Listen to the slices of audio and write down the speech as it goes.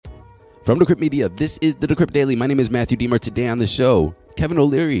From Decrypt Media, this is the Decrypt Daily. My name is Matthew Deemer. Today on the show, Kevin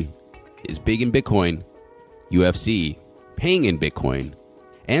O'Leary is big in Bitcoin, UFC paying in Bitcoin,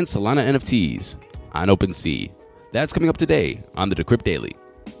 and Solana NFTs on OpenSea. That's coming up today on the Decrypt Daily.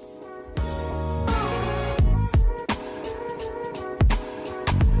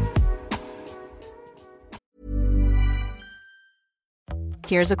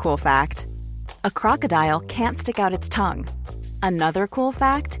 Here's a cool fact. A crocodile can't stick out its tongue. Another cool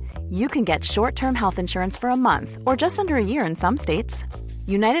fact, you can get short-term health insurance for a month or just under a year in some states.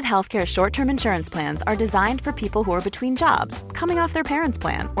 United Healthcare short-term insurance plans are designed for people who are between jobs, coming off their parents'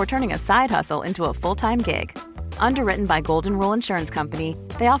 plan, or turning a side hustle into a full-time gig. Underwritten by Golden Rule Insurance Company,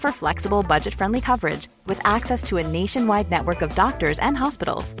 they offer flexible, budget-friendly coverage with access to a nationwide network of doctors and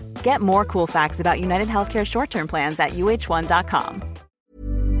hospitals. Get more cool facts about United Healthcare short-term plans at uh1.com.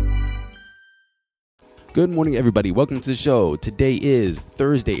 Good morning, everybody. Welcome to the show. Today is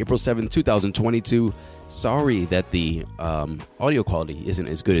Thursday, April 7th, 2022. Sorry that the audio quality isn't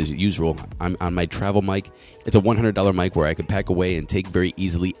as good as usual. I'm on my travel mic. It's a $100 mic where I can pack away and take very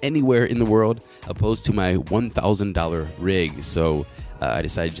easily anywhere in the world, opposed to my $1,000 rig. So I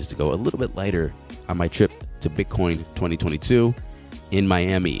decided just to go a little bit lighter on my trip to Bitcoin 2022 in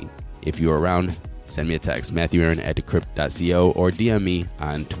Miami. If you're around, send me a text, matthewaaron@decrypt.co, or DM me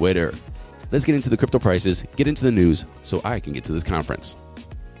on Twitter. Let's get into the crypto prices, get into the news, so I can get to this conference.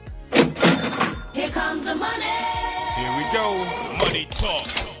 Here comes the money. Here we go. Money talk.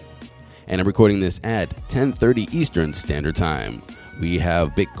 And I'm recording this at 10:30 Eastern Standard Time. We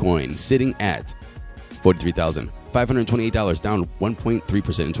have Bitcoin sitting at $43,528, down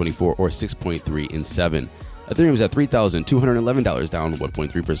 1.3% in 24, or 6.3 in 7. Ethereum is at $3,211, down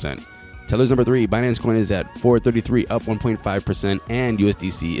 1.3%. Tether's number 3, Binance Coin is at $433, up 1.5%, and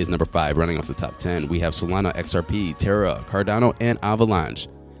USDC is number 5, running off the top 10. We have Solana, XRP, Terra, Cardano, and Avalanche.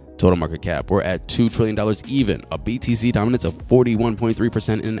 Total market cap, we're at $2 trillion even, a BTC dominance of 41.3%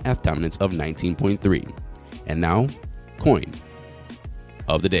 and an ETH dominance of 19.3%. And now, coin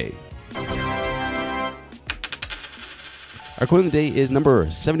of the day. Our coin of the day is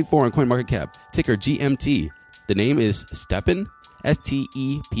number 74 on CoinMarketCap, ticker GMT. The name is STEPN.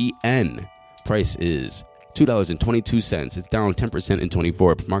 STEPN. Price is $2.22. It's down 10% in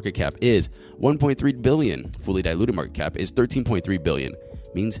 24. Market cap is $1.3 billion. Fully diluted market cap is $13.3 billion.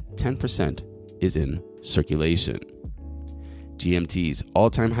 Means 10% is in circulation. GMT's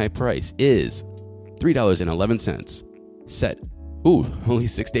all-time high price is $3.11. Set, only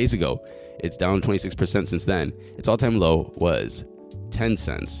 6 days ago. It's down 26% since then. Its all-time low was 10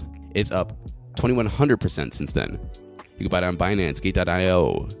 cents. It's up 2,100% since then. You can buy it on Binance,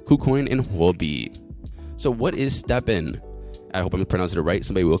 Gate.io, KuCoin, and Huobi. So what is STEPN? I hope I'm pronouncing it right.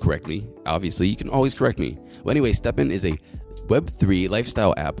 Somebody will correct me. Obviously, you can always correct me. Well, anyway, STEPN is a Web3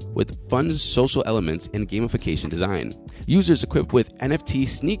 lifestyle app with fun social elements and gamification design. Users equipped with NFT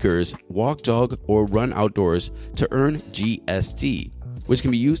sneakers walk, jog, or run outdoors to earn GST, which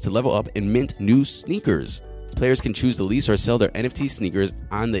can be used to level up and mint new sneakers. Players can choose to lease or sell their NFT sneakers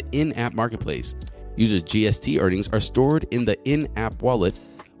on the in-app marketplace. Users' GST earnings are stored in the in-app wallet,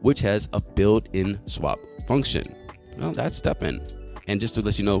 which has a built-in swap function. Well, that's STEPN. And just to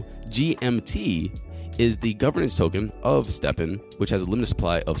let you know, GMT is the governance token of STEPN, which has a limited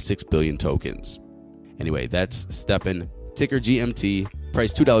supply of 6 billion tokens. Anyway, that's STEPN, ticker GMT,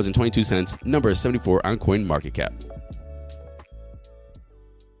 price $2.22, number 74 on CoinMarketCap.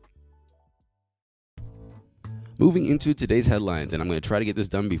 Moving into today's headlines, and I'm going to try to get this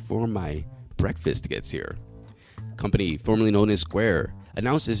done before my breakfast gets here. Company formerly known as Square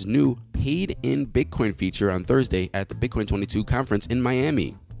announced its new paid-in Bitcoin feature on Thursday at the Bitcoin 22 conference in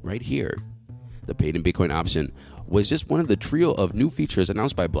Miami, right here. The paid-in Bitcoin option was just one of the trio of new features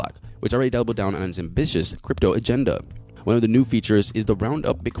announced by Block, which already doubled down on its ambitious crypto agenda. One of the new features is the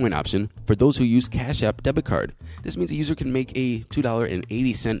Roundup Bitcoin option for those who use Cash App debit card. This means a user can make a $2.80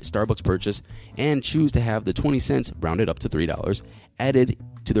 Starbucks purchase and choose to have the 20 cents rounded up to $3 added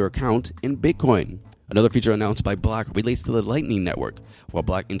to their account in Bitcoin. Another feature announced by Block relates to the Lightning Network. While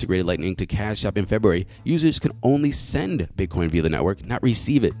Block integrated Lightning to Cash App in February, users can only send Bitcoin via the network, not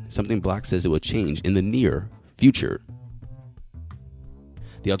receive it, something Block says it will change in the near future.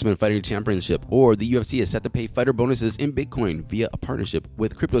 The Ultimate Fighting Championship, or the UFC, is set to pay fighter bonuses in Bitcoin via a partnership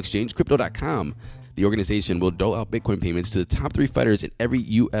with crypto exchange Crypto.com. The organization will dole out Bitcoin payments to the top 3 fighters in every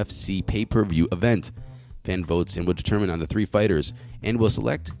UFC pay-per-view event. Fan votes and will determine on the 3 fighters and will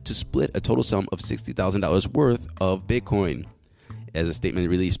select to split a total sum of $60,000 worth of Bitcoin. As a statement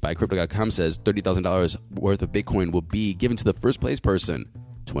released by Crypto.com says, $30,000 worth of Bitcoin will be given to the first place person,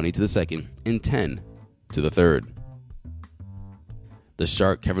 20 to the second, and 10 to the third. The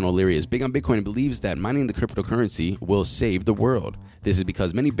shark Kevin O'Leary is big on Bitcoin and believes that mining the cryptocurrency will save the world. This is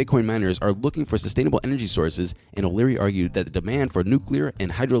because many Bitcoin miners are looking for sustainable energy sources, and O'Leary argued that the demand for nuclear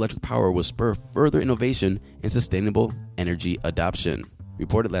and hydroelectric power will spur further innovation and sustainable energy adoption.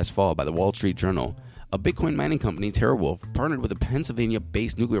 Reported last fall by the Wall Street Journal, a Bitcoin mining company, TeraWulf, partnered with a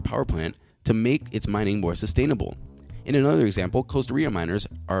Pennsylvania-based nuclear power plant to make its mining more sustainable. In another example, Costa Rica miners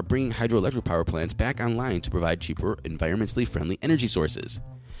are bringing hydroelectric power plants back online to provide cheaper, environmentally friendly energy sources.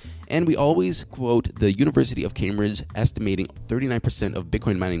 And we always quote the University of Cambridge estimating 39% of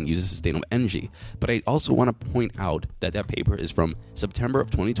Bitcoin mining uses sustainable energy. But I also want to point out that that paper is from September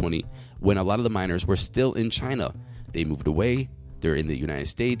of 2020, when a lot of the miners were still in China. They moved away. They're in the United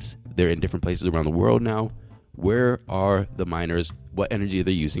States. They're in different places around the world now. Where are the miners? What energy are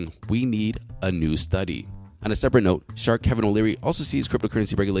they using? We need a new study. On a separate note, shark Kevin O'Leary also sees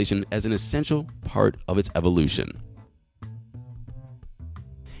cryptocurrency regulation as an essential part of its evolution.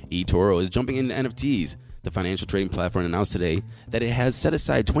 eToro is jumping into NFTs. The financial trading platform announced today that it has set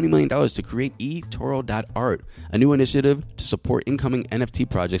aside $20 million to create eToro.art, a new initiative to support incoming NFT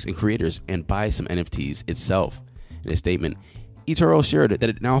projects and creators and buy some NFTs itself. In a statement, eToro shared that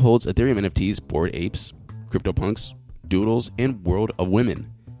it now holds Ethereum NFTs, Bored Apes, CryptoPunks, Doodles, and World of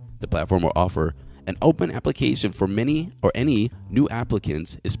Women. The platform will offer an open application for any new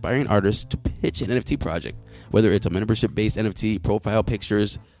applicants, aspiring artists to pitch an NFT project, whether it's a membership-based NFT, profile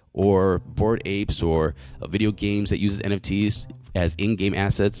pictures, or Bored Apes, or video games that uses NFTs as in-game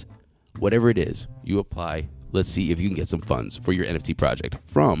assets. Whatever it is, you apply. Let's see if you can get some funds for your NFT project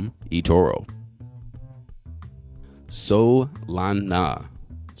from eToro. Solana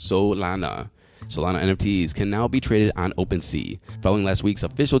NFTs can now be traded on OpenSea. Following last week's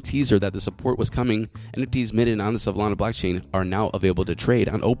official teaser that the support was coming, NFTs minted on the Solana blockchain are now available to trade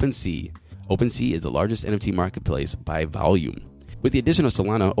on OpenSea. OpenSea is the largest NFT marketplace by volume. With the addition of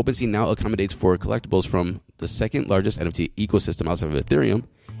Solana, OpenSea now accommodates for collectibles from the second largest NFT ecosystem outside of Ethereum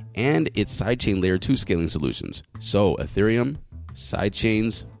and its sidechain layer 2 scaling solutions. So Ethereum,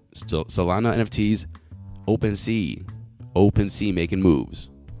 sidechains, Solana NFTs, OpenSea making moves.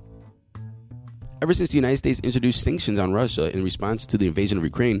 Ever since the United States introduced sanctions on Russia in response to the invasion of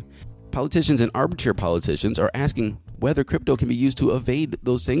Ukraine, politicians and armchair politicians are asking whether crypto can be used to evade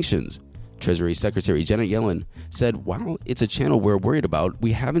those sanctions. Treasury Secretary Janet Yellen said, while it's a channel we're worried about,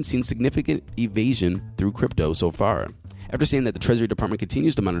 we haven't seen significant evasion through crypto so far. After saying that the Treasury Department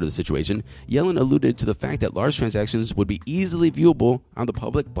continues to monitor the situation, Yellen alluded to the fact that large transactions would be easily viewable on the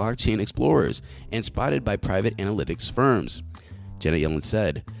public blockchain explorers and spotted by private analytics firms. Janet Yellen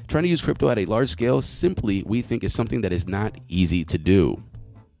said, trying to use crypto at a large scale simply, we think, is something that is not easy to do.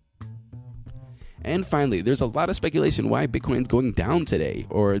 And finally, there's a lot of speculation why Bitcoin's going down today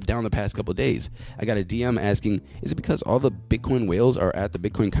or down the past couple of days. I got a DM asking, is it because all the Bitcoin whales are at the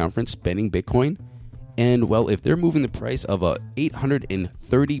Bitcoin conference spending Bitcoin? And well, if they're moving the price of a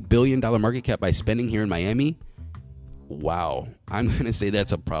 $830 billion market cap by spending here in Miami, wow, I'm going to say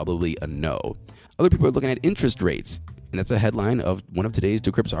that's probably a no. Other people are looking at interest rates. And that's a headline of one of today's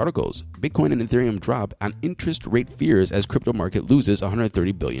Decrypt's articles. Bitcoin and Ethereum drop on interest rate fears as crypto market loses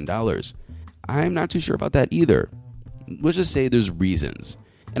 $130 billion. I'm not too sure about that either. Let's just say there's reasons.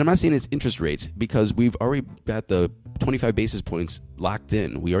 And I'm not saying it's interest rates because we've already got the 25 basis points locked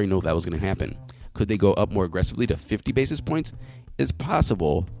in. We already know that was going to happen. Could they go up more aggressively to 50 basis points? It's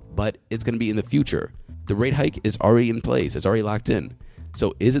possible, but it's going to be in the future. The rate hike is already in place. It's already locked in.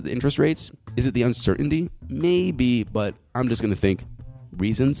 So is it the interest rates? Is it the uncertainty? Maybe, but I'm just going to think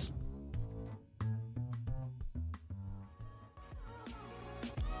reasons.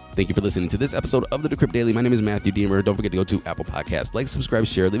 Thank you for listening to this episode of the Decrypt Daily. My name is Matthew Deemer. Don't forget to go to Apple Podcasts. Like, subscribe,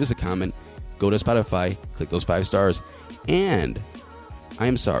 share, leave us a comment. Go to Spotify, click those 5 stars. And I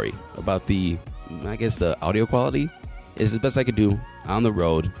am sorry about the audio quality. It's the best I could do on the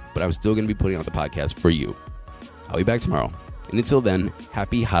road, but I'm still going to be putting out the podcast for you. I'll be back tomorrow. And until then,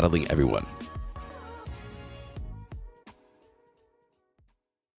 happy hodling, everyone.